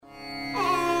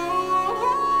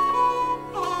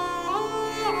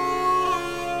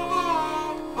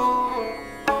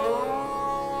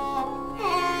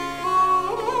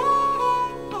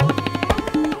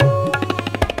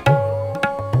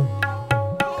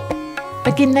ป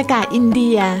กิณกะอินเ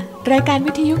ดียรายการ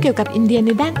วิทยุเกี่ยวกับอินเดียใน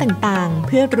ด้านต่างๆเ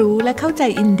พื่อรู้และเข้าใจ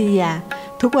อินเดีย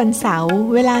ทุกวันเสาร์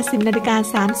เวลา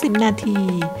 10:30 น.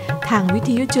ทางวิท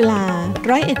ยุจุฬา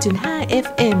 101.5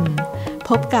 FM พ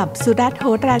บกับสุรัตน์ โห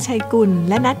ราชัยกุล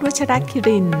และณัฐ วัชรคิ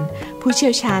รินทร์ผู้เชี่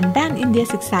ยวชาญด้านอินเดีย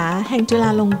ศึกษาแห่งจุฬา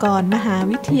ลงกรณ์มหา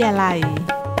วิทยาลัย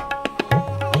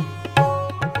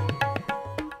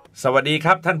สวัสดีค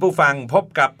รับท่านผู้ฟังพบ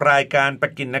กับรายการป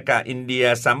กิณกะอินเดีย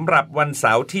สำหรับวันเส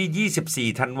าร์ที่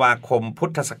 24 ธันวาคม พุท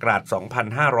ธศักราช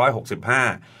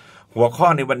 2565 หัวข้อ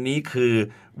ในวันนี้คือ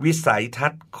วิสัยทั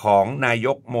ศน์ของนาย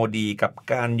กโมดีกับ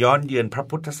การย้อนเยือนพระ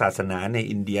พุทธศาสนาใน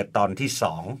อินเดียตอนที่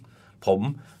 2 ผม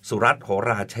สุรัตน์ โหร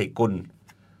าชัยกุล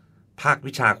ภาค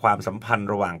วิชาความสัมพันธ์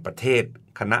ระหว่างประเทศ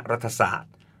คณะรัฐศาสต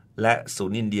ร์และศู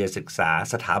นย์อินเดียศึกษา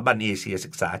สถาบันเอเชียศึ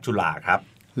กษาจุฬาครับ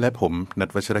และผมณัฐ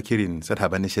วัชรคิรินทร์สถา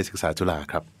บันเอเชียศึกษาจุฬา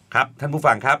ครับครับท่านผู้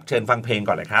ฟังครับเชิญฟังเพลง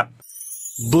ก่อนเลยครับ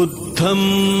บุตธัม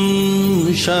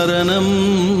ชรณัม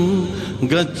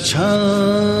กัจฉา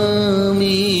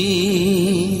มิ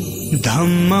ธั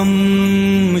มมัม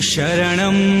ชรณั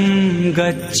มกั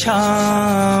จฉา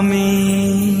มิ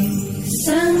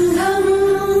สังฆัม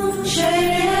ชร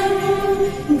ณัม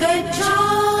กัจฉา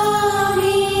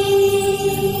มิ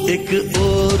एक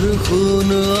ओर खून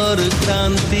और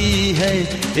क्रांति है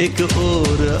एक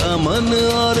ओर अमन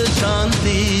और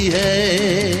शांति है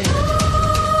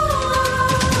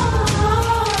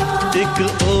एक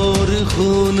ओर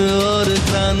खून और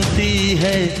क्रांति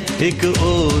है एक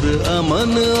ओर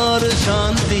अमन और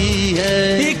शांति है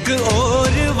एक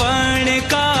ओर वर्ण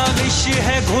का विष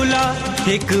है घुला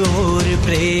एक ओर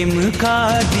प्रेम का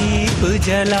दीप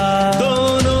जला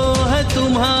दोनों है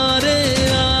तुम्हारे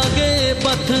आगे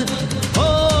पथ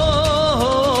हो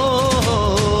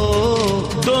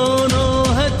दोनों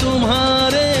है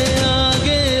तुम्हारे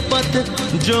आगे पथ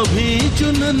जो भी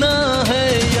चुनना है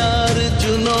यार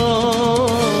चुनो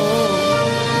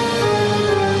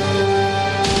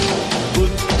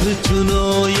बुद्ध चुनो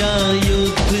या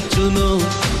युद्ध चुनो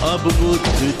अब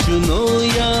बुद्ध चुनो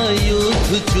या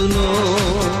युद्ध चुनो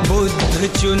बुद्ध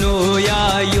चुनो या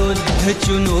युद्ध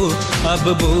चुनो अब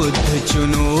बुद्ध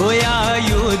चुनो या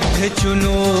युद्ध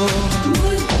चुनो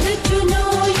बुद्ध चुनो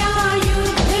या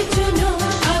युद्ध चुनो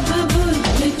अब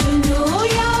बुद्ध चुनो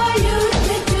या युद्ध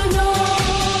चुनो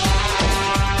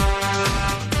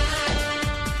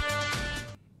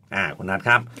คุณนัทค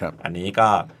รับอันนี้ก็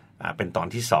เป็นตอน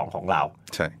ที่2ของเรา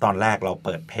ตอนแรกเราเ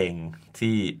ปิดเพลง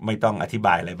ที่ไม่ต้องอธิบ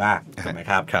ายอะไรบ้างใช่ไหม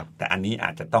ครับแต่อันนี้อ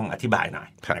าจจะต้องอธิบายหน่อย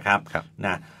นะครับน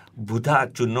ะบุทธา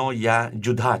จุโนยะ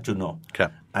ยุทธาจุโน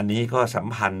อันนี้ก็สัม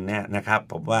พันธ์เนี่ยนะครับ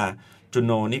ผมว่าจุโ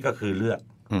นนี่ก็คือเลือด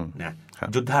นะ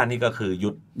ยุทธานี่ก็คือห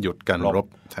ยุดการรบ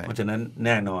เพราะฉะนั้นแ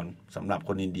น่นอนสำหรับค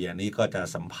นอินเดียนี่ก็จะ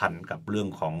สัมพันธ์กับเรื่อง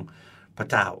ของพระ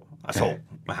เจ้าอโศก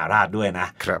มหาราชด้วยนะ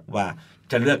ว่า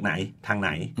จะเลือกไหนทางไหน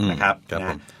นะครับน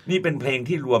ะนี่เป็นเพลง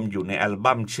ที่รวมอยู่ในอัล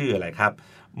บั้มชื่ออะไรครับ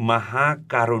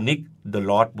Mahakarunik the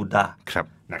Lord Buddha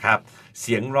นะครับเ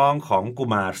สียงร้องของกุ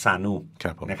มารซานู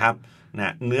นะครับน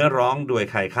ะเนื้อร้องโดย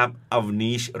ใครครับ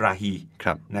Avnish Rahi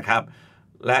นะครับ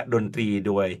และดนตรี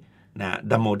โดยนะ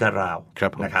Damodaar Rao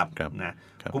นะครับนะ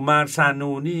กุมารซา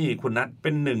นูนี่คุณนัทเป็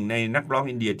นหนึ่งในนักร้อง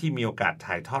อินเดียที่มีโอกาส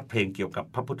ถ่ายทอดเพลงเกี่ยวกับ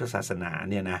พระพุทธศาสนา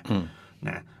เนี่ยนะ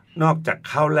นอกจาก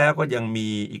เขาแล้วก็ยังมี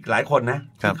อีกหลายคนนะ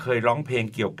ที่เคยร้องเพลง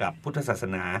เกี่ยวกับพุทธศาส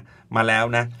นามาแล้ว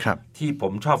นะที่ผ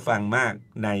มชอบฟังมาก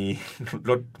ใน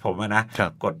รถผมนะ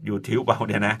กด YouTube เอา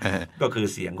เนี่ยนะก็คือ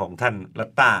เสียงของท่านลั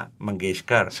ตตามังเกช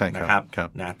กรนะครับ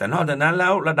นะแต่นอกจากนั้นแล้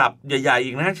วระดับใหญ่ๆ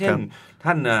อีกนะเช่น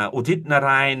ท่านอุทิศนาร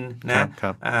ายณ์นะ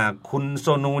คุณโซ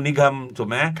นูนิกัมถูก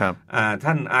ไหม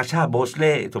ท่านอาชาโบสเ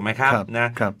ล่ถูกไหมครับนะ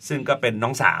ซึ่งก็เป็นน้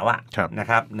องสาวนะ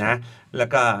ครับนะแล้ว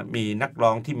ก็มีนักร้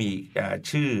องที่มี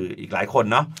ชื่ออีกหลายคน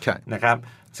เนาะนะครับ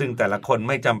ซึ่งแต่ละคน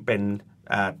ไม่จำเป็น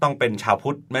ต้องเป็นชาวพุ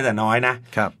ทธแม้แต่น้อยนะ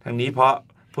ทั้งนี้เพราะ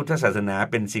พุทธศาสนา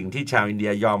เป็นสิ่งที่ชาวอินเดี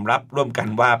ยยอมรับร่วมกัน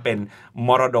ว่าเป็นม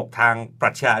รดกทางป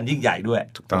รัชญายิ่งใหญ่ด้วย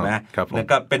ถูกไหมแล้ว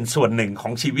ก็เป็นส่วนหนึ่งขอ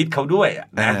งชีวิตเขาด้วย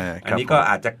นะอันนี้ก็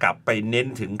อาจจะกลับไปเน้น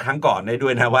ถึงครั้งก่อนได้ด้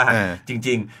วยนะว่าจ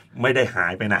ริงๆไม่ได้หา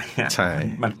ยไปไหน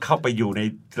มันเข้าไปอยู่ใน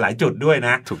หลายจุดด้วยน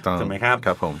ะใช่ไหมครับ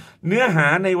เนื้อหา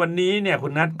ในวันนี้เนี่ยคุ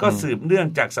ณนัทก็สืบเนื่อง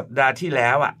จากสัปดาห์ที่แล้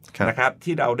วนะครับ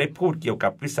ที่เราได้พูดเกี่ยวกั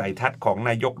บวิสัยทัศน์ของน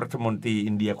ายกรัฐมนตรี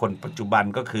อินเดียคนปัจจุบัน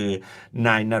ก็คือน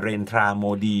ายนเรนทราโม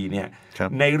ดีเนี่ย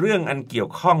ในเรื่องอันเกี่ยว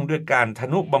ข้องด้วยการท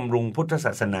นุบำรุงพุทธศ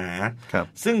าสนา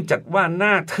ซึ่งจัดว่า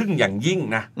น่าทึ่งอย่างยิ่ง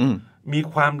นะมี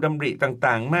ความดำริ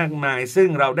ต่างๆมากมายซึ่ง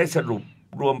เราได้สรุป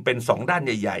รวมเป็น2ด้านใ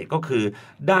หญ่ๆก็คือ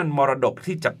ด้านมรดก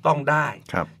ที่จับต้องได้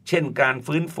เช่นการ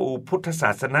ฟื้นฟูพุทธศา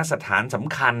สนสถานส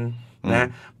ำคัญ นะ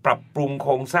ปรับปรุงโค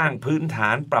รงสร้างพื้นฐา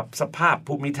นปรับสภาพ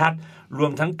ภูมิทัศน์รว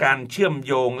มทั้งการเชื่อม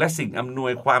โยงและสิ่งอำนว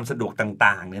ยความสะดวก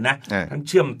ต่างๆเนี่ยนะทั้งเ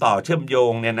ชื่อมต่อเชื่อมโย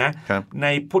งเนี่ยนะใน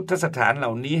พุทธสถานเหล่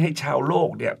านี้ให้ชาวโลก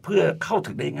เนี่ยเพื่อเข้า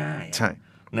ถึงได้ง่าย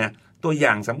นะตัวอ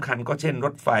ย่างสำคัญก็เช่นร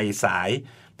ถไฟสาย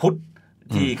พุทธ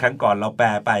ที่ครั้งก่อนเราแปล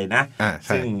ไปนะ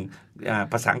ซึ่ง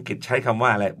ภาษาอังกฤษใช้คำว่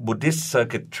าอะไร Buddhist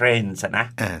Circuit Trains นะ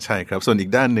ใช่ครับส่วนอีก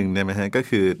ด้านหนึ่งเนี่ยนะฮะก็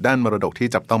คือด้านมรดกที่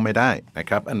จับต้องไม่ได้นะ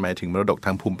ครับอันหมายถึงมรดกท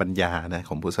างภูมิปัญญานะข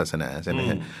องพุทธศาสนาใช่ไหม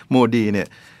ฮะโมดีเนี่ย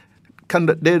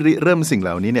ได้เริ่มสิ่งเห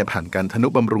ล่านี้เนี่ยผ่านการทนุ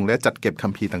บำรุงและจัดเก็บคั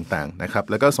มภีร์ต่างๆนะครับ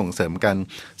แล้วก็ส่งเสริมการ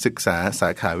ศึกษาสา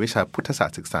ขาวิชาพุทธศาสต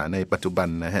ร์ศึกษาในปัจจุบัน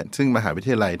นะฮะซึ่งมหาวิท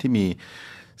ยาลัยที่มี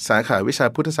สาขาวิชา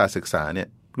พุทธศาสตร์ศึกษาเนี่ย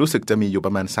รู้สึกจะมีอยู่ป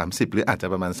ระมาณ30หรืออาจจะ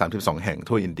ประมาณ32แห่ง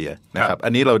ทั่วอินเดียนะครับอั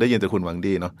นนี้เราได้ยินจากคุณหวัง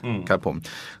ดีเนาะครับผม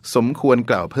สมควร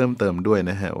กล่าวเพิ่มเติมด้วย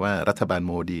นะฮะว่ารัฐบาลโ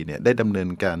มดีเนี่ยได้ดำเนิน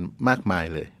การมากมาย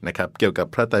เลยนะครับเกี่ยวกับ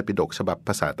พระไตรปิฎกฉบับภ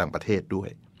าษาต่างประเทศด้วย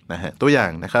นะฮะตัวอย่า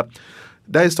งนะครับ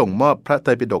ได้ส่งมอบพระไต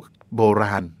รปิฎกโบร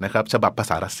าณนะครับฉบับภา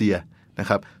ษารัสเซียนะ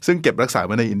ครับซึ่งเก็บรักษาไ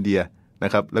ว้ในอินเดียน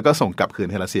ะครับแล้วก็ส่งกลับคืน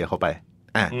ให้รัสเซียเข้าไป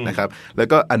นะครับแล้ว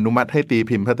ก็อนุมัติให้ตี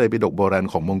พิมพ์พระไตรปิฎกโบราณ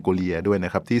ของมองโกเลียด้วยน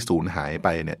ะครับที่สูญหายไป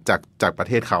เนี่ยจากประ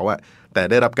เทศเขาอะแต่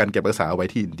ได้รับการเก็บรักษาเอาไว้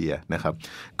ที่อินเดียนะครับ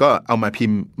ก็เอามาพิ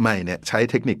มพ์ใหม่เนี่ยใช้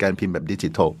เทคนิคการพิมพ์แบบดิจิ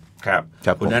ทัลครับ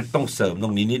คุณนัทต้องเสริมตร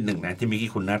งนี้นิดหนึ่งนะที่เมื่อกี้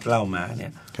คุณนัทเล่ามาเนี่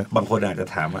ยบางคนอาจจะ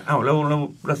ถามว่าอ้าวแล้ว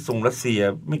รัสเซีย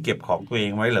ไม่เก็บของตัวเอ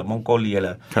งไว้เหรอมองโกเลียเหร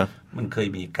อมันเคย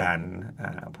มีการ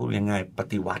พูดง่ายๆป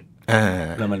ฏิวัติ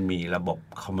แล้วมันมีระบบ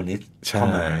คอมมิวนิสต์เข้า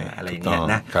มาอะไรอย่างเงี้ย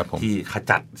นะที่ข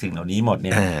จัดสิ่งเหล่านี้หมดเ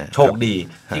นี่ยโชคดี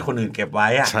ที่คนอื่นเก็บไว้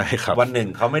อะวันหนึ่ง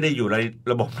เขาไม่ได้อยู่ใน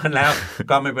ระบบนั้นแล้ว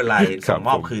ก็ไม่เป็นไรส่งม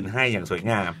อบคืนให้อย่างสวย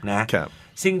งามนะ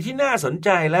สิ่งที่น่าสนใจ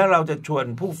แล้วเราจะชวน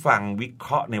ผู้ฟังวิเค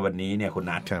ราะห์ในวันนี้เนี่ยคุณ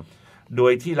นัทโด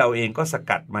ยที่เราเองก็ส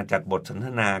กัดมาจากบทสนท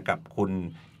นากับคุณ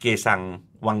เกซัง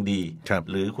วังดี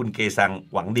หรือคุณเกซัง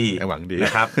หวังดีน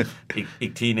ะครับ อี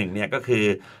กทีหนึ่งเนี่ยก็คื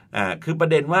อประ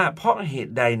เด็นว่าเพราะเห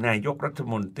ตุใดนายกรัฐ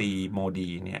มนตรีโมดี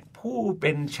เนี่ยผู้เ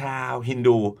ป็นชาวฮิน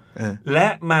ดูและ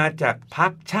มาจากพรร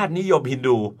คชาตินิยมฮิน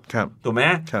ดูถูกไหม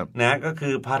นะก็คื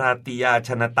อภาราติยาช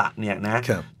นตะเนี่ยนะ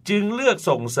จึงเลือก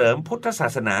ส่งเสริมพุทธศา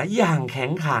สนาอย่างแข็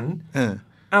งขัน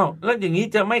แล้วอย่างนี้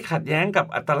จะไม่ขัดแย้งกับ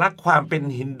อัตลักษณ์ความเป็น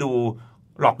ฮินดู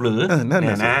หรอกหรือเ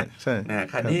นี่ยนะ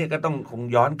คราวนี้ก็ต้องคง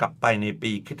ย้อนกลับไปใน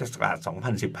ปีคริสตศักราช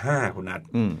2015คุณนัท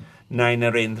นายน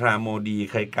เรนทราโมดี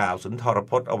เคยกล่าวสุนทร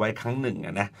พจน์เอาไว้ครั้งหนึ่ง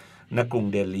นะณกรุง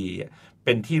เดลีเ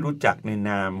ป็นที่รู้จักใน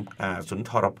นามสุน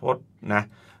ทรพจน์นะ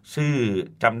ชื่อ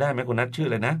จำได้ไหมคุณนัทชื่ออ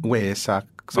ะไรนะเวซั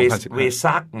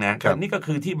กนะนี่ก็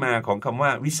คือที่มาของคำว่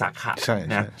าวิสาขะ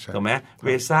นะถูกไหมเว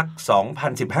ซัก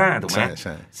2015ถูกไหม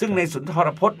ซึ่งในสุนทร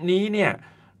พจน์นี้เนี่ย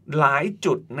หลาย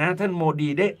จุดนะท่านโมดี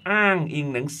ได้อ้างอิง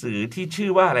หนังสือที่ชื่อ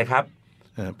ว่าอะไรครับ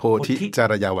โพธิจา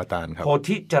รยาวตารครับโพ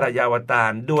ธิจารยาวตา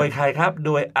รโดยใครครับโ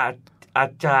ดยอา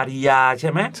จาริยาใช่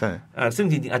ไหมใช่ซึ่ง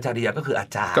จริงๆอาจาริยาก็คืออา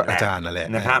จารย์นั่นแหละ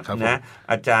นะครับนะ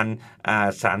อาจารย์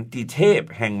สันติเทพ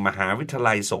แห่งมหาวิทยา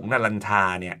ลัยสงฆ์นรันทา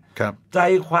เนี่ยใจ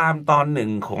ความตอนหนึ่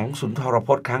งของสุนทรพ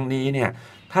จน์ครั้งนี้เนี่ย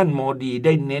ท่านโมดีไ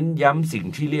ด้เน้นย้ำสิ่ง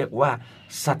ที่เรียกว่า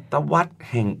ศตวรรษ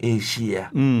แห่งเอเชีย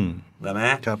ใช่ไหม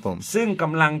ครับผมซึ่งก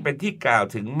ำลังเป็นที่กล่าว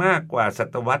ถึงมากกว่าศ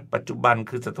ตวรรษปัจจุบัน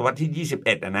คือศตวรรษที่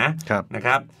21นะค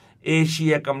รับเอเชี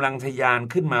ยกำลังทะยาน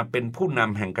ขึ้นมาเป็นผู้น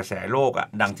ำแห่งกระแสโลก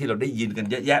ดังที่เราได้ยินกัน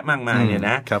เยอะแยะมากมายเนี่ย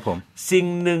นะครับผมสิ่ง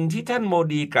หนึ่งที่ท่านโม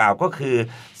ดีกล่าวก็คือ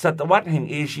ศตวรรษแห่ง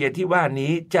เอเชียที่ว่า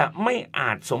นี้จะไม่อ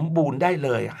าจสมบูรณ์ได้เล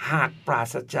ยหากปรา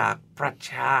ศจากประ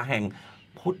ชาแห่ง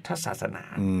พุทธศาสนา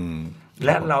แล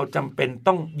ะเราจำเป็น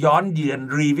ต้องย้อนเยือน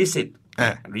รีวิสิต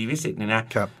เนี่ยนะ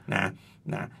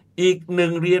อีกหนึ่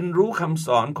งเรียนรู้คำส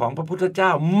อนของพระพุทธเจ้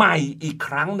าใหม่อีกค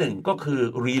รั้งหนึ่งก็คือ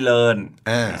relearn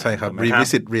ใช่ครับ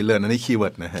revisit relearn อันนี้คีย์เวิ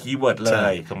ร์ดนะฮะคีย์เวิร์ดเล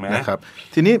ยถูกไหมนะครับ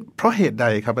ทีนี้เพราะเหตุใด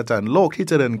ครับอาจารย์โลกที่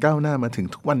เจริญก้าวหน้ามาถึง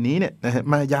ทุกวันนี้เนี่ยนะฮะ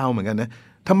มายาวเหมือนกันนะ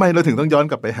ทำไมเราถึงต้องย้อน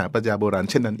กลับไปหาปรัชญาโบราณ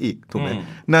เช่นนั้นอีกถูกไหม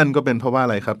นั่นก็เป็นเพราะว่าอะ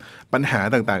ไรครับปัญหา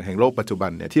ต่างๆแห่งโลกปัจจุบั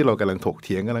นเนี่ยที่เรากำลังถกเ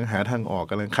ถียงกำลังหาทางออก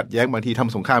กำลังขัดแย้งบางทีท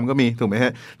ำสงครามก็มีถูกไหมฮ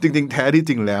ะจริงๆแท้ที่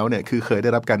จริงแล้วเนี่ยคือเคยได้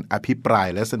รับการอภิปราย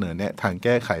และเสนอแนะทางแ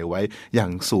ก้ไขไว้อย่า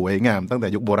งสวยงามตั้งแต่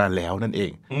ยุคโบราณแล้วนั่นเอ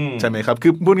งใช่ไหมครับคื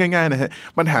อพูดง่ายๆนะฮะ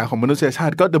ปัญหาของมนุษยชา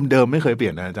ติก็เดิมๆไม่เคยเปลี่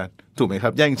ยนนะอาจารย์ถูกไหมครั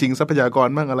บแย่งชิงทรัพยากร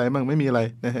มั่งอะไรมั่งไม่มีอะไร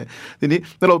นะฮะทีนี้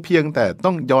เราเพียงแต่ต้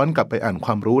องย้อนกลับไปอ่านค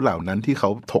วามรู้เหล่านั้นที่เขา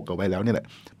ถกเอาไว้แล้วนี่แหละ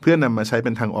เพื่อนำมาใช้เป็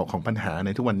นทางออกของปัญหาใน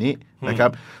ทุกวันนี้นะครั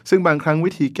บซึ่งบางครั้ง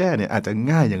วิธีแก้เนี่ยอาจจะ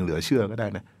ง่ายอย่างเหลือเชื่อก็ได้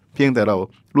นะเพียงแต่เรา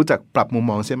รู้จักปรับมุม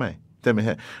มองใช่ไหมใช่ไหมฮ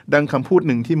ะดังคำพูดห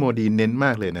นึ่งที่โมดีเน้นม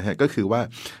ากเลยนะฮะก็คือว่า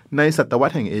ในศตวรร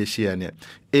ษแห่งเอเชียเนี่ย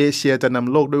เอเชียจะน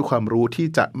ำโลกด้วยความรู้ที่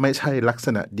จะไม่ใช่ลักษ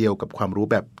ณะเดียวกับความรู้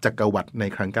แบบจักรวรรดิใน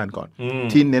ครั้งก่อน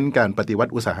ที่เน้นการปฏิวั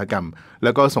ติอุตสาหกรรมแ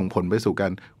ล้วก็ส่งผลไปสู่กา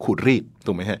รขูดรีด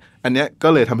ถูกไหมฮะอันนี้ก็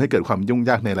เลยทำให้เกิดความยุ่ง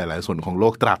ยากในหลายๆส่วนของโล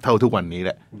กตราบเท่าทุกวันนี้แห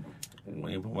ละ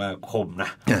ผมว่าคมนะ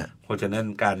เพราะฉะนั้น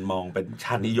การมองเป็นช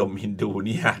าตินิยมฮินดู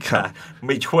นี่ไ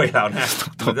ม่ช่วยเรานะ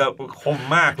มันจะคม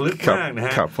มากลึกมากนะฮ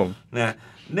ะนะ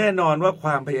แน่นอนว่าคว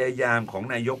ามพยายามของ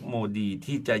นายกโมดี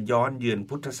ที่จะย้อนเยือน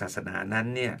พุทธศาสนานั้น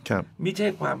เนี่ยไม่ใช่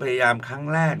ความพยายามครั้ง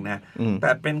แรกนะแ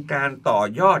ต่เป็นการต่อ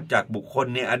ยอดจากบุคคล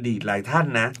ในอดีตหลายท่าน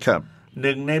นะห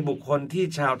นึ่งในบุคคลที่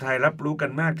ชาวไทยรับรู้กั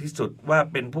นมากที่สุดว่า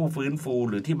เป็นผู้ฟื้นฟู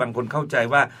หรือที่บางคนเข้าใจ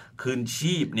ว่าคืน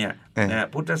ชีพเนี่ยนะ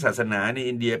พุทธศาสนาใน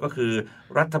อินเดียก็คือ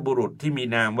รัฐบุรุษที่มี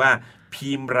นามว่าพี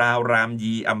มราวราม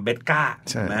ยีอัมเบดกา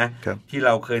นะที่เร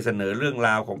าเคยเสนอเรื่องร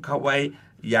าวของเขาไว้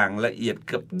อย่างละเอียดเ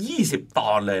กือบ20 ต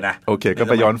อนเลยนะโอเคก็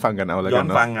ไปย้อนฟังกันเอาแล้วกัน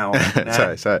เนาะย้อนฟังเอาใช่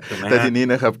ใช่แต่ทีนี้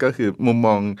นะครับก็คือมุมม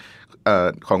อง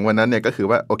ของวันนั้นเนี่ยก็คือ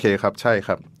ว่าโอเคครับใช่ค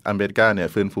รับอัมเบดกาเนี่ย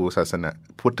ฟื้นฟูศาสนา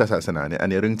พุทธศาสนาเนี่ยอัน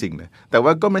นี้เรื่องจริงนะแต่ว่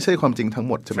าก็ไม่ใช่ความจริงทั้ง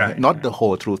หมดใช่ไหม not the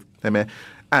whole truth ใช่ไหม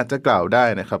อาจจะกล่าวได้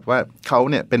นะครับว่าเขา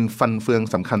เนี่ยเป็นฟันเฟือง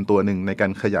สำคัญตัวหนึ่งในกา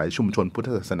รขยายชุมชนพุทธ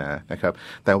ศาสนานะครับ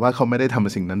แต่ว่าเขาไม่ได้ท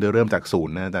ำสิ่งนั้นโดยเริ่มจากศูน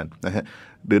ย์นะอาจารย์นะฮะ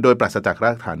หรือโดยปราศจากร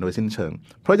ากฐานโดยสิ้นเชิง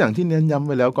เพราะอย่างที่เน้นย้ำไ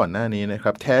ว้แล้วก่อนหน้านี้นะค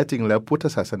รับแท้จริงแล้วพุทธ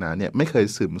ศาสนาเนี่ยไม่เคย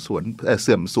เสื่อม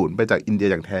สูญไปจากอินเดีย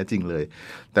อย่างแท้จริงเลย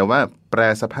แต่ว่าแปร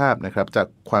สภาพนะครับจาก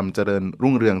ความเจริญ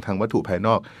รุ่งเรืองทางวัตถุภายน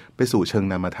อกไปสู่เชิง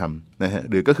นามธรรมนะฮะ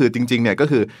หรือก็คือจริงๆเนี่ยก็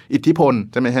คืออิทธิพล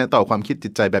ใช่ไหมฮะต่อความคิดจิ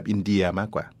ตใจแบบอินเดียมา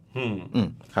กกว่า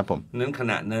ครับผมนั้นข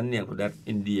ณะนั้นเนี่ยคุณดัช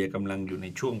อินเดียกำลังอยู่ใน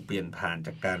ช่วงเปลี่ยนผ่านจ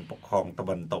ากการปกครองตะ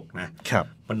วันตกนะครับ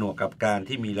ผนวกกับการ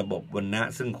ที่มีระบบวรรณะ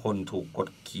ซึ่งคนถูกกด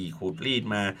ขี่ขูดรีด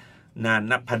มานาน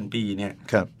นับพันปีเนี่ย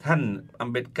ท่านอัม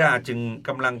เบดกาจึงก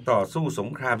ำลังต่อสู้สง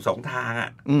คราม2 ทาง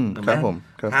ครับผม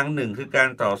ทางหนึ่งคือการ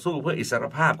ต่อสู้เพื่ออิสร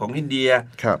ภาพของอินเดีย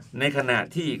ในขณะ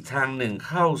ที่อีกทางหนึ่ง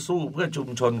เข้าสู้เพื่อชุม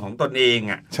ชนของตนเอง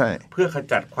เพื่อข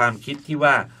จัดความคิดที่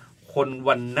ว่าคนว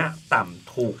รรณะต่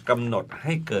ำถูกกำหนดใ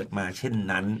ห้เกิดมาเช่น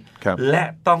นั้นและ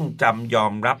ต้องจำยอ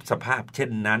มรับสภาพเช่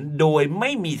นนั้นโดยไ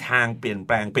ม่มีทางเปลี่ยนแ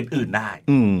ปลงเป็นอื่นได้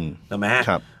ถูกไหม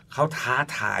เขาท้า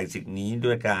ทายสิ่งนี้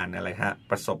ด้วยการอะไรฮะ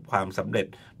ประสบความสำเร็จ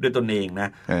ด้วยตนเองนะ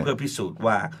เพื่อพิสูจน์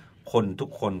ว่าคนทุก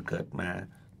คนเกิดมา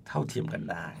เท่าเทียมกัน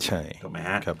ได้ถูกไหม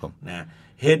ฮะนะ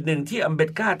เหตุหนึ่งที่อัมเบ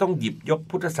ดกาต้องหยิบยก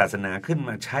พุทธศาสนาขึ้นม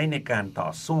าใช้ในการต่อ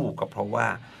สู้ก็เพราะว่า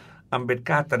อัมเบด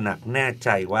กาตระหนักแน่ใ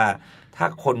จว่าถ้า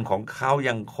คนของเขา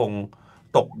ยังคง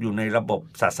ตกอยู่ในระบบ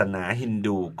ศาสนาฮิน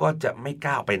ดูก็จะไม่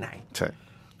ก้าวไปไหน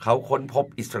เขาค้นพบ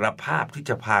อิสรภาพที่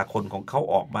จะพาคนของเขา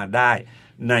ออกมาได้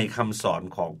ในคำสอน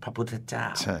ของพระพุทธเจ้า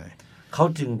เขา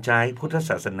จึงใช้พุทธ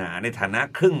ศาสนาในฐานะ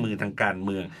เครื่องมือทางการเ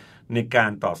มืองในกา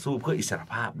รต่อสู้เพื่ออิสร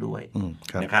ภาพด้วย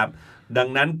นะครับดัง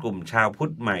นั้นกลุ่มชาวพุท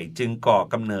ธใหม่จึงก่อ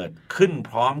กำเนิดขึ้น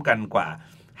พร้อมกันกว่า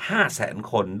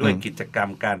 500,000 คนด้วยกิจกรรม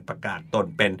การประกาศตน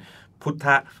เป็นพุทธ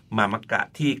มามกะ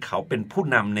ที่เขาเป็นผู้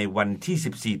นำในวัน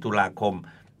ที่14 ตุลาคม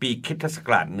ปีคริสตศัก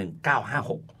ราช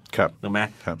1956ถูกไหม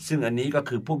ซึ่งอันนี้ก็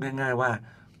คือพูดง่ายๆว่า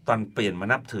ตอนเปลี่ยนมา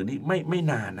นับถือนี่ไม่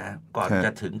นานนะก่อนจะ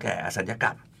ถึงแก่อสัญญกร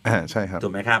รมใช่ครับถู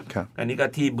กไหมครับอันนี้ก็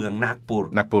ที่เมืองนาคปุร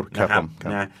นะครับ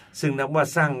นะซึ่งนับว่า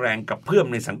สร้างแรงกระเพื่อม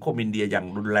ในสังคมอินเดียอย่าง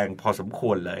รุนแรงพอสมค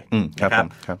วรเลยนะครับ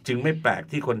จึงไม่แปลก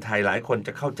ที่คนไทยหลายคนจ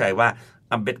ะเข้าใจว่า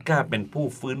อัมเบดกาเป็นผู้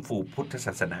ฟื้นฟูพุทธศ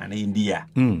าสนาในอินเดีย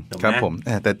ครับผม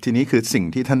แต่ทีนี้คือสิ่ง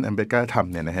ที่ท่านอัมเบดกาท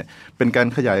ำเนี่ยนะฮะเป็นการ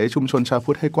ขยายชุมชนชาว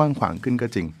พุทธให้กว้างขวางขึ้นก็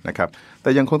จริงนะครับแต่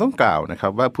ยังคงต้องกล่าวนะครั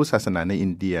บว่าพุทธศาสนาในอิ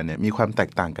นเดียเนี่ยมีความแต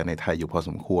กต่างกันในไทยอยู่พอส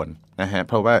มควรนะฮะ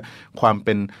เพราะว่าความเ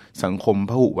ป็นสังคม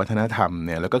พหุวัฒนธรรมเ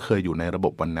นี่ยแล้วก็เคยอยู่ในระบ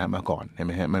บวรรณะมาก่อนใช่ไห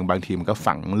มฮะบางทีมันก็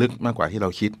ฝังลึกมากกว่าที่เรา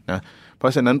คิดนะเพรา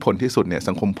ะฉะนั้นผลที่สุดเนี่ย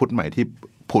สังคมพุทธใหม่ที่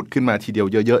ผุดขึ้นมาทีเดียว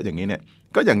เยอะๆอย่างนี้เนี่ย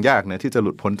ก็ยังยากนะที่จะห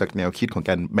ลุดพ้นจากแนวคิดของ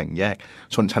การแบ่งแยก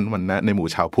ชนชั้นวรรณะในหมู่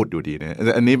ชาวพุทธอยู่ดีนะ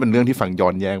อันนี้เป็นเรื่องที่ฟังย้อ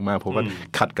นแย้งมากเพราะว่า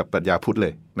ขัดกับปรัชญาพุทธเล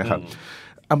ยนะครับ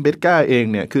อัมเบดกาเอง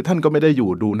เนี่ยคือท่านก็ไม่ได้อยู่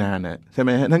ดูนานนะใช่ไหม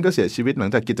ฮะท่านก็เสียชีวิตหลัง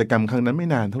จากกิจกรรมครั้งนั้นไม่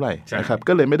นานเท่าไหร่นะครับ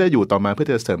ก็เลยไม่ได้อยู่ต่อมาเพื่อ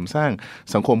จะเสริมสร้าง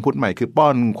สังคมพุทธใหม่คือป้อ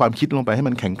นความคิดลงไปให้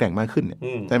มันแข็งแกร่งมากขึ้นเนี่ย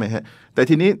ใช่ไหมฮะแต่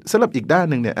ทีนี้สำหรับอีกด้าน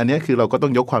นึงเนี่ยอันนี้คือเราก็ต้อ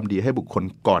งยกความดีให้บุคคล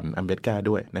ก่อนอัมเบดกา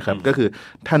ด้วยนะครับก็คือ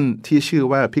ท่านที่ชื่อ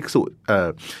ว่าภิกษุ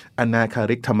อนาคา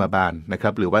ริกธรรมบาลนะครั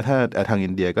บหรือว่าถ้าทางอิ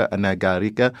นเดียก็อนาการิ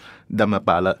กดัมมป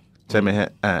าละใช่ไหมฮะ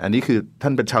อันนี้คือท่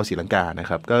านเป็นชาวศรีลังกานะ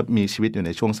ครับก็มีชีวิตอยู่ใน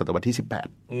ช่วงศตวรรษที่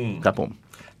18ครับผม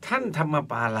ท่านธรรม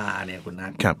ปาลาเนี่ยคุณนั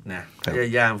ทนะพย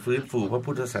ายามฟื้นฟูพระ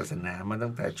พุทธศาสนามาตั้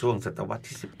งแต่ช่วงศตวรรษ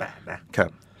ที่18นะครับ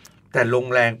แต่ลง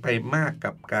แรงไปมาก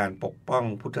กับการปกป้อง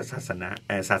พุทธศาสนา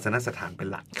ศาสนสถานเป็น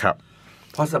หลักครับ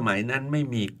เพราะสมัยนั้นไม่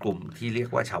มีกลุ่มที่เรียก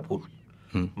ว่าชาวพุทธ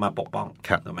มาปกป้อง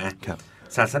ถูกไหม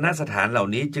ศาสนสถานเหล่า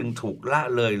นี้จึงถูกละ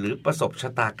เลยหรือประสบช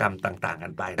ะตากรรมต่างๆกั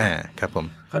นไปนะครับผม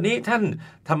คราวนี้ท่าน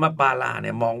ธรรมปาลาเ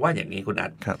นี่ยมองว่าอย่างนี้คุณอั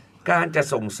ดการจะ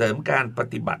ส่งเสริมการป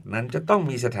ฏิบัตินั้นจะต้อง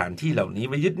มีสถานที่เหล่านี้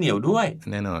ไว้ยึดเหนี่ยวด้วย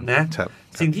แน่นอนนะ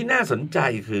สิ่งที่น่าสนใจ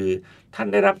คือท่าน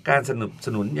ได้รับการสนับส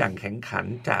นุนอย่างแข็งขัน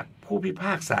จากผู้พิพ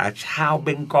ากษาชาวเบ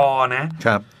งกอลนะค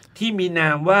รับ ที่มีนา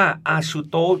มว่าอาชู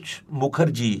โตชมุข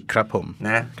ร์จีครับผม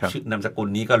นะชื่อนามสกุล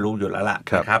นี้ก็รู้อยู่แล้วล่ะ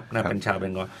นะครับนะเป็นชาวเบ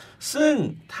งกอลซึ่ง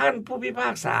ท่านผู้พิพา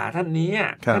กษาท่านนี้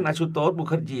ท่านอาชูโตชมุ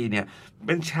ขร์จีเนี่ยเ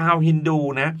ป็นชาวฮินดู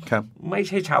นะไม่ใ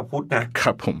ช่ชาวพุทธนะค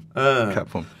รับผมครับ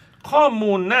ผมข้อ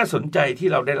มูลน่าสนใจที่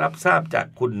เราได้รับทราบจาก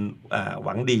คุณห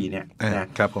วังดีเนี่ยนะ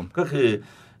ครับผมก็คือ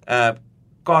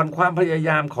ก่อนความพยาย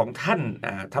ามของท่าน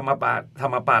ธรร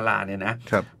มปาลาเนี่ยนะ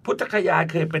พุทธคยา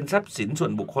เคยเป็นทรัพย์สินส่ว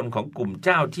นบุคคลของกลุ่มเ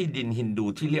จ้าที่ดินฮินดู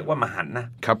ที่เรียกว่ามหันนะ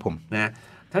ครับผมนะ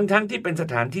ทั้งที่เป็นส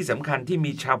ถานที่สำคัญที่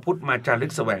มีชาวพุทธมาจารึ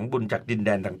กแสวงบุญจากดินแด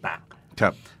นต่างๆครั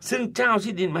บซึ่งเจ้า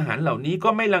ที่ดินมหันเหล่านี้ก็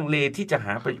ไม่ลังเลที่จะห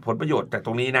าผลประโยชน์จากต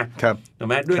รงนี้ถูกไ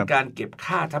หมด้วยการเก็บ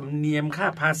ค่าธรรมเนียมค่า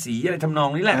ภาษีอะไรทำนอง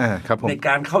นี้แหละในก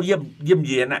ารเข้าเยี่ยมเยียน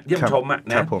เยี่ยมชม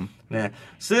นะ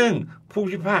ซึ่งผู้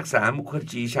พิพากษามุขร์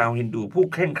จีชาวฮินดูผู้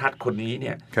เคร่งครัดคนนี้เ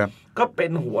นี่ยก็เป็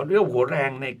นหัวเรี่ยวหัวแร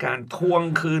งในการทวง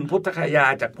คืนพุทธคยา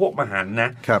จากพวกมหันนะ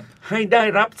ให้ได้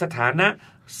รับสถานะ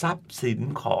ทรัพย์สิน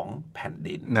ของแผ่น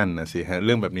ดินนั่นนะสิฮะเ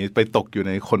รื่องแบบนี้ไปตกอยู่ใ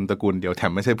นคนตระกูลเดียวแถ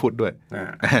มไม่ใช่พุทธด้วย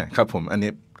ครับผมอัน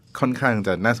นี้ค่อนข้างจ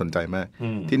ะน่าสนใจมาก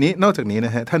ทีนี้นอกจากนี้น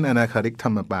ะฮะท่านอนาคาริกธร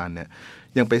รมบาลเนี่ย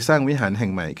ยังไปสร้างวิหารแห่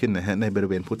งใหม่ขึ้นนะฮะในบริ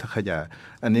เวณพุทธคยา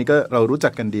อันนี้ก็เรารู้จั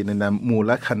กกันดีในนามมู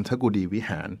ลคันธกุฎีวิ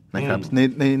หารนะครับ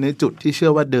ในจุดที่เชื่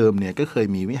อว่าเดิมเนี่ยก็เคย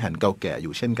มีวิหารเก่าแก่อ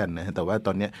ยู่เช่นกันนะฮะแต่ว่าต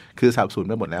อนนี้คือสาบสูญ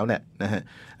ไปหมดแล้วแหละนะฮะ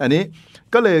อันนี้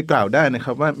ก็เลยกล่าวได้นะค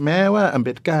รับว่าแม้ว่าอัมเบ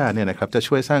ดกาเนี่ยนะครับจะ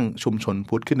ช่วยสร้างชุมชน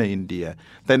พุทธขึ้นในอินเดีย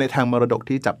แต่ในทางมรดก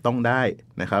ที่จับต้องได้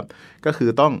นะครับก็คื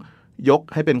อต้องยก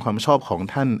ให้เป็นความชอบของ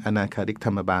ท่านอนาคาริกธ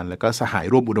รรมบาลแล้วก็สหาย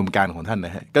ร่วมอุดมการณ์ของท่านน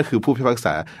ะฮะก็คือผู้พิพากษ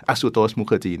าอาชูโตชมุ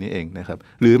ขร์จีนี่เองนะครับ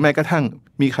หรือแม้กระทั่ง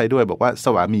มีใครด้วยบอกว่าส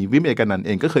วามีวิเมกนันท์เ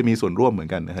องก็เคยมีส่วนร่วมเหมือน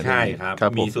กันนะฮะใช่ครับ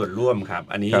มีส่วนร่วมครับ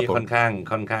อันนี้ค่อน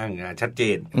ข้างชัดเจ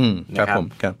นนะครับ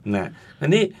นะอัน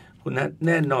นี้คุณนัทแ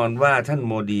น่นอนว่าท่าน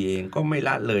โมดีเองก็ไม่ล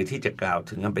ะเลยที่จะกล่าว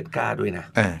ถึงอัมเบดกาด้วยนะ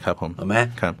ครับผมถูกไหม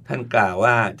ท่านกล่าว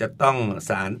ว่าจะต้อง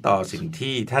สานต่อสิ่ง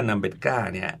ที่ท่านอัมเบดกา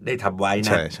เนี่ยได้ทำไว้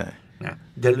นะใช่นะ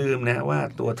อย่าลืมนะว่า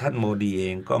ตัวท่านโมดีเอ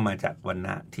งก็มาจากวรรณ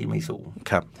ะที่ไม่สูง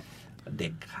ครับเด็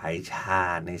กขายชา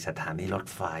ในสถานีรถ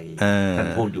ไฟท่าน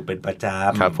พูดอยู่เป็นประจ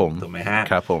ำถูกไหมฮะ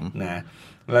ครับผมนะ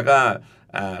แล้วก็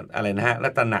อะไรนะฮะและ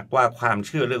ตระหนักว่าความเ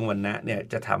ชื่อเรื่องวรรณะเนี่ย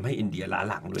จะทำให้อินเดียล้า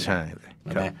หลังด้วยใ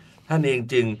ช่ไหมท่านเอง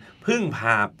จึงพึ่งพ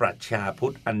าปรัชญาพุท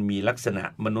ธอันมีลักษณะ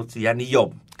มนุษยนิยม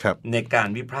ในการ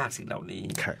วิพากษ์สิ่งเหล่านี้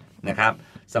นะครับ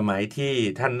สมัยที่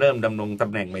ท่านเริ่มดำรงตำ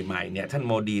แหน่งใหม่ๆเนี่ยท่านโ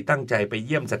มดีตั้งใจไปเ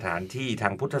ยี่ยมสถานที่ทา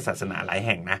งพุทธศาสนาหลายแ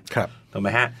ห่งนะถูกไหม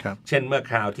ฮะเช่นเมื่อ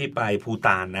คราวที่ไปภูฏ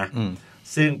านนะ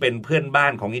ซึ่งเป็นเพื่อนบ้า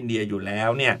นของอินเดียอยู่แล้ว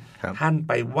เนี่ยท่านไ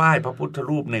ปไหว้พระพุทธ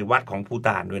รูปในวัดของภูฏ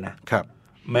านด้วยนะ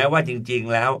แม้ว่าจริง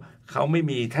ๆแล้วท่า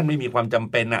นไม่มีความจำ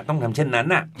เป็นต้องทำเช่นนั้น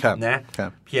นะ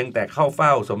เพียงแต่เข้าเฝ้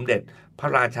าสมเด็จพระ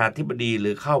ราชาธิบดีหรื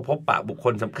อเข้าพบปะบุคค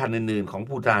ลสำคัญอื่นๆของ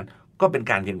ภูฏานก็เป็น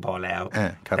การเพียงพอแล้ว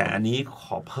แต่อันนี้ข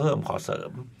อเพิ่มขอเสริ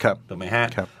มถูกไหมฮะ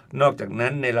นอกจากนั้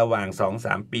นในระหว่าง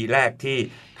 2-3 ปีแรกที่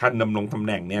ท่านดำรงตำแ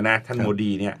หน่งเนี่ยนะท่านโม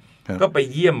ดีเนี่ยก็ไป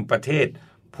เยี่ยมประเทศ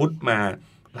พุทธมา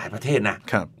หลายประเทศนะ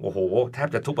โอ้โหแทบ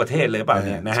จะทุกประเทศเลยเปล่าเ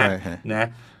นี่ยนะฮะนะ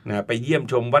ไปเยี่ยม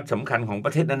ชมวัดสำคัญของป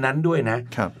ระเทศนั้นๆด้วยนะ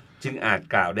จึงอาจ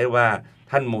กล่าวได้ว่า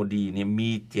ท่านโมดีเนี่ย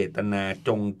มีเจตนาจ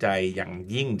งใจอย่าง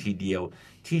ยิ่งทีเดียว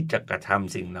ที่จะกระท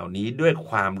ำสิ่งเหล่านี้ด้วย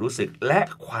ความรู้สึกและ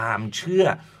ความเชื่อ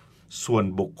ส่วน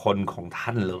บุคคลของท่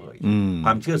านเลยคว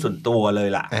ามเชื่อส่วนตัวเลย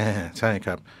ล่ะใช่ค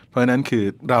รับเพราะฉะนั้นคือ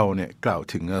เราเนี่ยกล่าว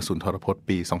ถึงสุนทรพจน์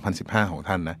ปี 2015 ของ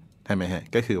ท่านนะใช่ไหมฮะ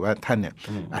ก็คือว่าท่านเนี่ย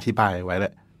อธิบายไว้แหล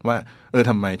ะว่า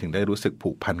ทำไมถึงได้รู้สึกผู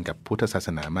กพันกับพุทธศาส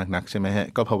นามากนักใช่ไหมฮะ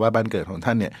ก็เพราะว่าบ้านเกิดของท่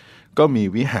านเนี่ยก็มี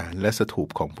วิหารและสถูป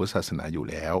ของพุทธศาสนาอยู่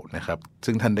แล้วนะครับ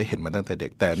ซึ่งท่านได้เห็นมาตั้งแต่เด็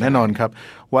กแต่แน่นอนครับ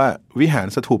ว่าวิหาร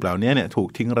สถูปเหล่านี้เนี่ยถูก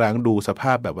ทิ้งร้างดูสภ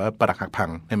าพแบบว่าปรักหักพั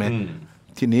งใช่ไหม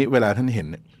ทีนี้เวลาท่านเห็น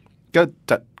เนี่ยก็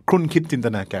จะครุ่นคิดจินต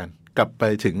นาการกลับไป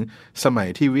ถึงสมัย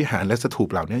ที่วิหารและสถูป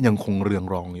เหล่านี้ยังคงเรือง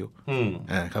รองอยู่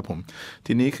ครับผม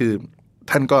ทีนี้คือ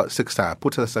ท่านก็ศึกษาพุ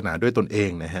ทธศาสนาด้วยตนเอง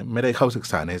นะฮะไม่ได้เข้าศึก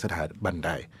ษาในสถาบันใ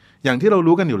ดอย่างที่เรา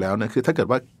รู้กันอยู่แล้วนะคือถ้าเกิด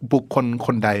ว่าบุคคลค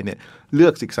นใดเนี่ยเลื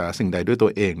อกศึกษาสิ่งใดด้วยตั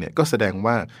วเองเนี่ยก็แสดง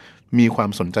ว่ามีความ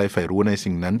สนใจใฝ่รู้ใน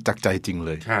สิ่งนั้นจากใจจริงเ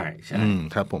ลยใช่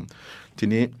ครับผมที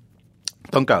นี้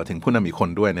ต้องกล่าวถึงผู้นำอีกคน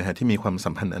ด้วยนะฮะที่มีความ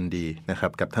สัมพันธ์อันดีนะครั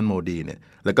บกับท่านโมดีเนี่ย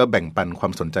แล้วก็แบ่งปันควา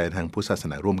มสนใจทางพุทธศาส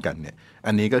นาร่วมกันเนี่ย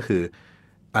อันนี้ก็คือ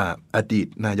อดีต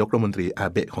นายกรัฐมนตรีอา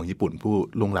เบะของญี่ปุ่นผู้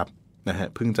ล่วงลับนะฮะ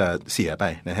เพิ่งจะเสียไป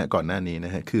นะฮะก่อนหน้านี้น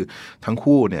ะฮะคือทั้ง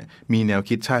คู่เนี่ยมีแนว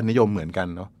คิดชาตินิยมเหมือนกัน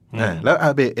เนาะ แล้วอา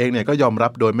เบะเองเนี่ยก็ยอมรั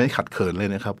บโดยไม่ขัดเขินเลย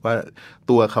นะครับว่า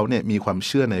ตัวเขาเนี่ยมีความเ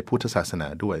ชื่อในพุทธศาสนา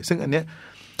ด้วยซึ่งอันเนี้ย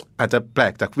อาจจะแปล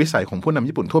กจากวิสัยของผู้นำ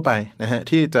ญี่ปุ่นทั่วไปนะฮะ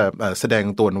ที่จะแสดง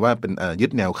ตนว่าเป็นยึ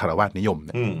ดแนวคารวะนิยม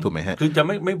ถูกไหมฮะคือจะ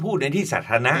ไม่พูดในที่สาธ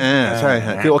ารณะใช่ฮ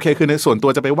ะคือโอเคคือในส่วนตั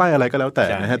วจะไปไหว้อะไรก็แล้วแต่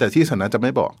นะฮะแต่ที่สาธารณะจะไ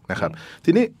ม่บอกนะครับ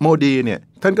ทีนี้โมดีเนี่ย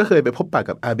ท่านก็เคยไปพบปะ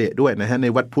กับอาเบะด้วยนะฮะใน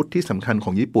วัดพุทธที่สำคัญข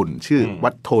องญี่ปุ่นชื่อ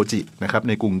วัดโทจินะครับใ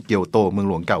นกรุงเกียวโตเมือง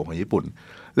หลวงเก่าของญี่ปุ่น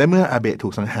และเมื่ออาเบะถู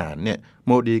กสังหารเนี่ยโ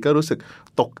มดีก็รู้สึก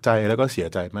ตกใจแล้วก็เสีย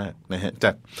ใจมากนะฮะจ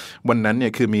ากวันนั้นเนี่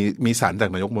ยคือมีสารจาก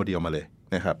นายกโมดีออกมาเลย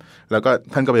นะครับแล้วก็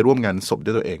ท่านก็ไปร่วมงานศพด้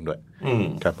วยตัวเองด้วย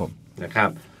ครับผมนะครับ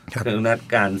คือนัด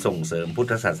การส่งเสริมพุท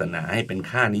ธศาสนาให้เป็น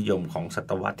ค่านิยมของศ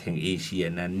ตวรรษแห่งเอเชีย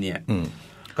นั้นเนี่ย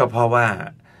ก็เพราะว่า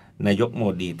นายกโม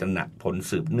ดีตระหนักผล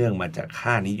สืบเนื่องมาจาก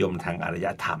ค่านิยมทางอารย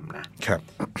ธรรมนะครับ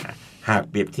หาก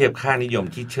เปรียบเทียบค่านิยม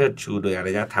ที่เชิดชูโดยอาร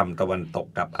ยธรรมตะวันตก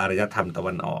กับอารยธรรมตะ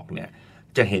วันออกเนี่ย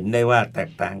จะเห็นได้ว่าแต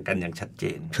กต่างกันอย่างชัดเจ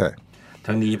น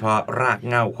ทั้งนี้เพราะราก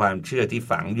เหง้าความเชื่อที่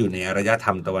ฝังอยู่ในอารยธร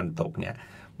รมตะวันตกเนี่ย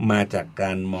มาจากก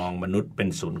ารมองมนุษย์เป็น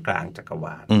ศูนย์กลางจักรว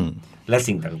าลและ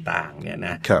สิ่งต่างๆเนี่ยน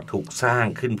ะถูกสร้าง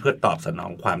ขึ้นเพื่อตอบสนอ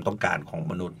งความต้องการของ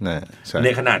มนุษย์ใน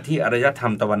ขณะที่อารยธรร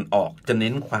มตะวันออกจะเ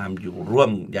น้นความอยู่ร่ว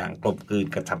มอย่างกลมกลืน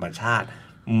กับธรรมชาติ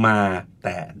มาแ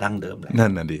ต่ดั้งเดิมเลยนั่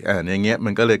นน่ะดิอย่างเงี้ยมั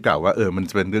นก็เลยกล่าวว่ามัน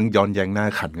จะเป็นเรื่องย้อนแย้งหน้า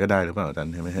ขันก็ได้หรือเปล่าอาจาร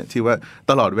ย์ใช่ไหมฮะที่ว่า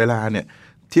ตลอดเวลาเนี่ย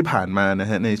ที่ผ่านมานะ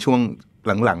ฮะในช่วง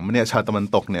หลังๆเนี่ยชาวตะวัน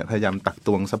ตกเนี่ยพยายามตักต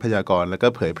วงทรัพยากรแล้วก็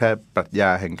เผยแพร่ปรัชญา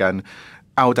แห่งการ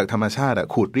เอาจากธรรมชาติ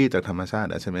ขูดรีดจากธรรมชาติ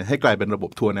ใช่ไหมให้กลายเป็นระบ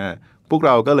บทั่วหน้าพวกเ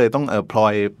ราก็เลยต้องพลอ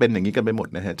ยเป็นอย่างนี้กันไปหมด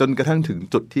นะฮะจนกระทั่งถึง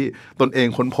จุดที่ตนเอง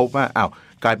ค้นพบว่า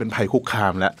กลายเป็นภัยคุกคา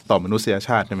มแล้วต่อมนุษยช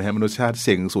าติใช่ไหมฮะมนุษยชาติเ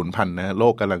สี่ยงสูญพันธุ์นะโล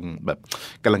กกำ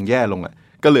ลังแย่ลง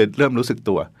ก็เลยเริ่มรู้สึก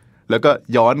ตัวแล้วก็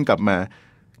ย้อนกลับมา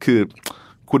คือ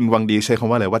คุณวังดีใช้คำ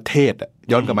ว่าอะไรว่าเทศ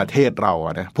ย้อนกลับมาเทศเรา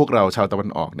นะพวกเราชาวตะวัน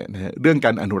ออกเนี่ยนะฮะเรื่องก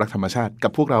ารอนุรักษ์ธรรมชาติกั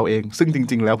บพวกเราเองซึ่งจ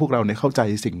ริงๆแล้วพวกเราเนี่ยเข้าใจ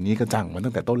สิ่งนี้กระจ่างมา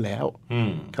ตั้งแต่ต้นแล้ว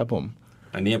ครับผม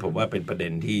อันนี้ผมว่าเป็นประเด็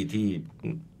นที่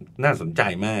น่าสนใจ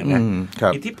มากนะ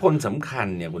อิทธิพลสำคัญ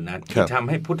เนี่ยคุณนัทที่ทำ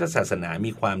ให้พุทธศาสนา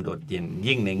มีความโดดเด่น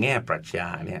ยิ่งในแง่ปรัชญา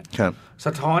เนี่ยส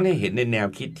ะท้อนให้เห็นในแนว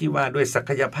คิดที่ว่าด้วยศัก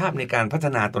ยภาพในการพัฒ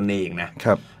นาตนเองนะ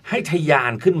ให้ทะยา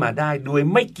นขึ้นมาได้โดย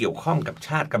ไม่เกี่ยวข้องกับช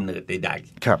าติกำเนิดใด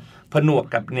ๆผนวก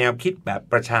กับแนวคิดแบบ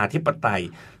ประชาธิปไตย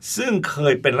ซึ่งเค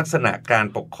ยเป็นลักษณะการ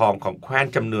ปกครองของแคว้น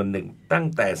จำนวนหนึ่งตั้ง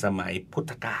แต่สมัยพุท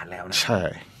ธกาลแล้วนะใช่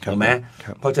ถูกไหม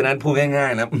เพราะฉะนั้นพูดง่า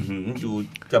ยๆนะอยู่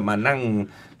จะมานั่ง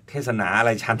เทศนาอะไ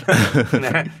รฉันน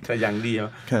ะแต่อย่างเดียว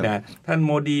นะท่านโ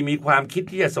มดีมีความคิด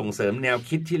ที่จะส่งเสริมแนว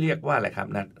คิดที่เรียกว่าอะไรครับ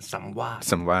นะสัมวา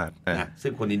สนะซึ่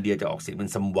งคนอินเดียจะออกเสียงเป็น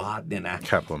สัมวาสเนี่ยนะ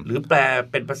หรือแปล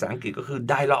เป็นภาษาอังกฤษก็คือ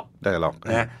dialogue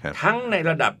นะทั้งใน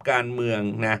ระดับการเมือง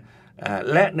นะ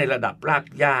และในระดับราก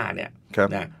หญ้าเนี่ย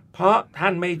นะเพราะท่า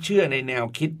นไม่เชื่อในแนว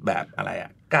คิดแบบอะไร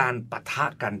การปะทะ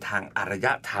กันทางอารย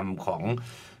ธรรมของ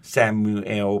แซมมูเ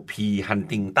อลพีฮัน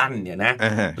ติงตันเนี่ยนะ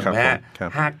ถูกไหม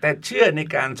หากแต่เชื่อใน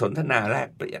การสนทนาแลก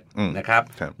เปลี่ยนนะครับ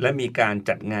และมีการ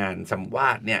จัดงานสัมวา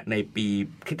สเนี่ยในปี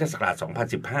คริสตศักราช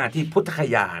2015ที่พุทธค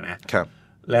ยานะ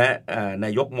และน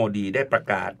ายกโมดีได้ประ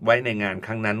กาศไว้ในงานค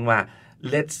รั้งนั้นว่า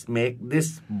Let's make this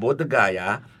Bodhgaya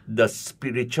the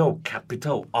spiritual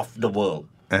capital of the world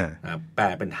แปล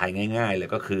เป็นไทยง่ายๆเลย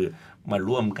ก็คือมา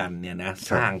ร่วมกันเนี่ยนะ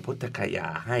สร้างพุทธคยา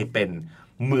ให้เป็น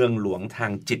เมืองหลวงทา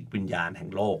งจิตวิญญาณแห่ง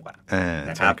โลก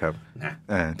นะครับนะ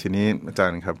ทีนี้อาจา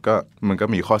รย์ครับก็มันก็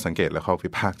มีข้อสังเกตและข้อ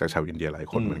วิพากษ์จากชาวอินเดียหลาย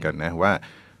คนเหมือนกันนะว่า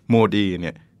โมดีเ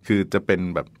นี่ยคือจะเป็น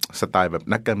แบบสไตล์แบบ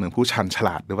นักการเมืองผู้ชันฉล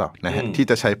าดหรือเปล่านะฮะที่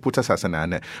จะใช้พุทธศาสนา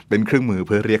เนี่ยเป็นเครื่องมือเ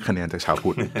พื่อเรียกคะแนนจากชาวพุ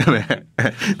ทธใช่ไหม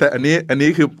แต่อันนี้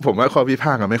คือผมว่าข้อวิพ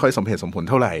ากษ์ไม่ค่อยสมเหตุสมผล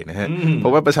เท่าไหร่นะฮะเพรา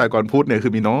ะว่าประชากรพุทธเนี่ยคื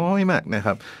อมีน้อยมากนะค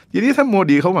รับทีนี้ถ้าโม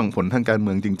ดีเขาหวังผลทางการเ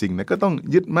มืองจริงๆนะก็ต้อง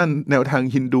ยึดมั่นแนวทาง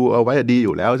ฮินดูเอาไว้ดีอ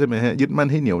ยู่แล้วใช่ไหมฮะยึดมั่น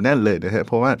ให้เหนียวแน่นเลยนะฮะเ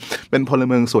พราะว่าเป็นพล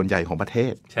เมืองส่วนใหญ่ของประเท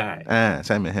ศใช่ใ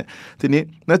ช่ไหมฮะทีนี้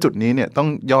ณจุดนี้เนี่ยต้อง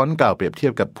ย้อนกล่าวเปรียบเทีย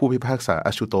บกับผู้พิพากษาอ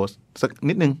าชูโตสสัก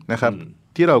นิดนึงนะครับ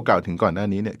ที่เรากล่าวถึงก่อนหน้า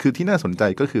นี้เนี่ยคือที่น่าสนใจ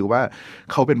ก็คือว่า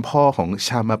เขาเป็นพ่อของช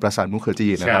ามาประสาทมุขจี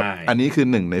นะครับอันนี้คือ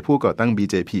หนึ่งในผู้ก่อตั้ง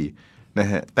BJP นะ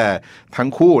ฮะแต่ทั้ง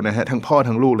คู่นะฮะทั้งพ่อ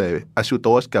ทั้งลูกเลยอาชูโต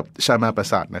สกับชามาประ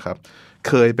สาทนะครับเ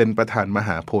คยเป็นประธานมห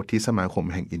าโพธิสมาคม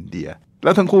แห่งอินเดียแ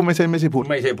ล้วทั้งคู่ไม่ใช่พุทธ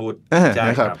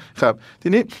นะครับครับที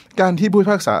นี้การที่ผู้พิ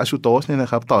พากษาอาชูโตสเนี่ยน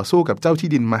ะครับต่อสู้กับเจ้าที่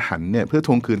ดินมหันต์เนี่ยเพื่อท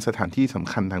วงคืนสถานที่ส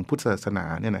ำคัญทางพุทธศาสนา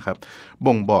เนี่ยนะครับ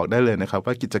บ่งบอกได้เลยนะครับ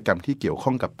ว่ากิจกรรมที่เกี่ยวข้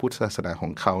องกับพุทธศาสนาขอ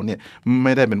งเขาเนี่ยไ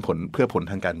ม่ได้เป็นผลเพื่อผล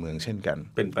ทางการเมืองเช่นกัน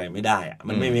เป็นไปไม่ได้อะ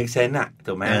มันไม่เมคเซนส์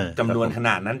ถูกไหมจำนวนขน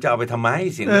าดนั้นจะเอาไปทำไม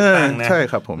เสียงต่างๆนะใช่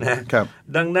ครับผมนะครับ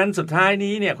ดังนั้นสุดท้าย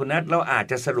นี้เนี่ยคุณนัทเราอาจ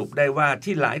จะสรุปได้ว่า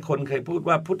ที่หลายคนเคยพูด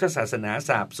ว่าพุทธศาสนาส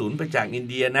าบสูญไปจากอิน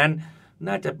เดียนั้น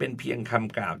น่าจะเป็นเพียงค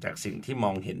ำกล่าวจากสิ่งที่ม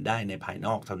องเห็นได้ในภายน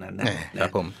อกเท่านั้นนะครั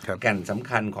บผมแก่นสำ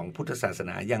คัญของพุทธศาสน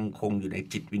ายังคงอยู่ใน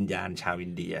จิตวิญญาณชาวอิ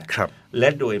นเดียและ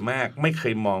โดยมากไม่เค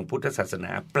ยมองพุทธศาสน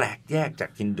าแปลกแยกจา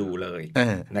กฮินดูเลย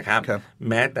นะครับ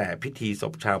แม้แต่พิธีศ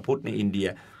พชาวพุทธในอินเดีย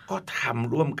ก็ท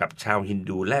ำร่วมกับชาวฮิน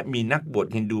ดูและมีนักบวช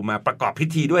ฮินดูมาประกอบพิ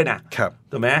ธีด้วยนะ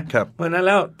ถูกไหมเพราะนั้นแ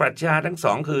ล้วปรัชญาทั้งส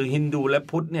องคือฮินดูและ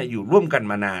พุทธเนี่ยอยู่ร่วมกัน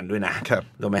มานานด้วยนะ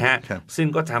ถูกไหมฮะซึ่ง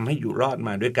ก็ทำให้อยู่รอดม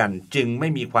าด้วยกันจึงไม่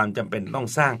มีความจำเป็นต้อง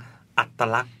สร้างอัต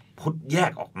ลักษณ์พุทธแย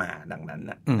กออกมาดังนั้น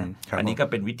นะอันนี้ก็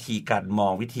เป็นวิธีการมอ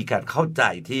งวิธีการเข้าใจ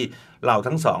ที่เรา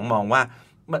ทั้งสองมองว่า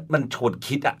มันชวน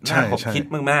คิดอ่ะน่าขบคิด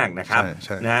มากๆนะครับ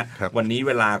นะวันนี้เ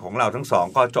วลาของเราทั้งสอง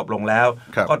ก็จบลงแล้ว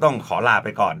ก็ต้องขอลาไป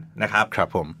ก่อนนะครับครับ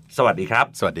ผมสวัสดีครับ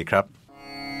สวัสดีครับ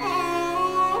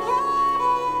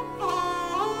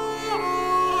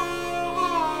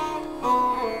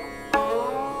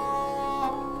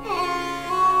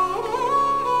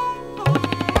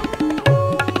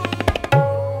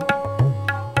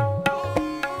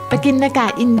ปกิณกะ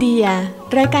อินเดีย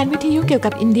รายการวิทยุเกี่ยว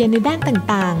กับอินเดียในด้าน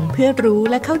ต่างๆเพื่อรู้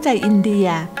และเข้าใจอินเดีย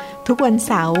ทุกวันเ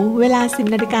สาร์เวลา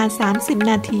 10:30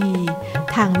 นาที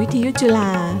ทางวิทยุจุฬ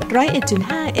า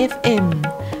 101.5 FM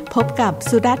พบกับ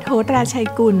สุรัตน์ โหราชัย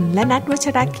กุลและนัทวัช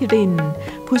รคิรินทร์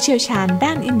ผู้เชี่ยวชาญด้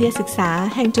านอินเดียศึกษา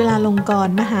แห่งจุฬาลงกร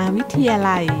ณ์มหาวิทยา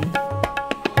ลัย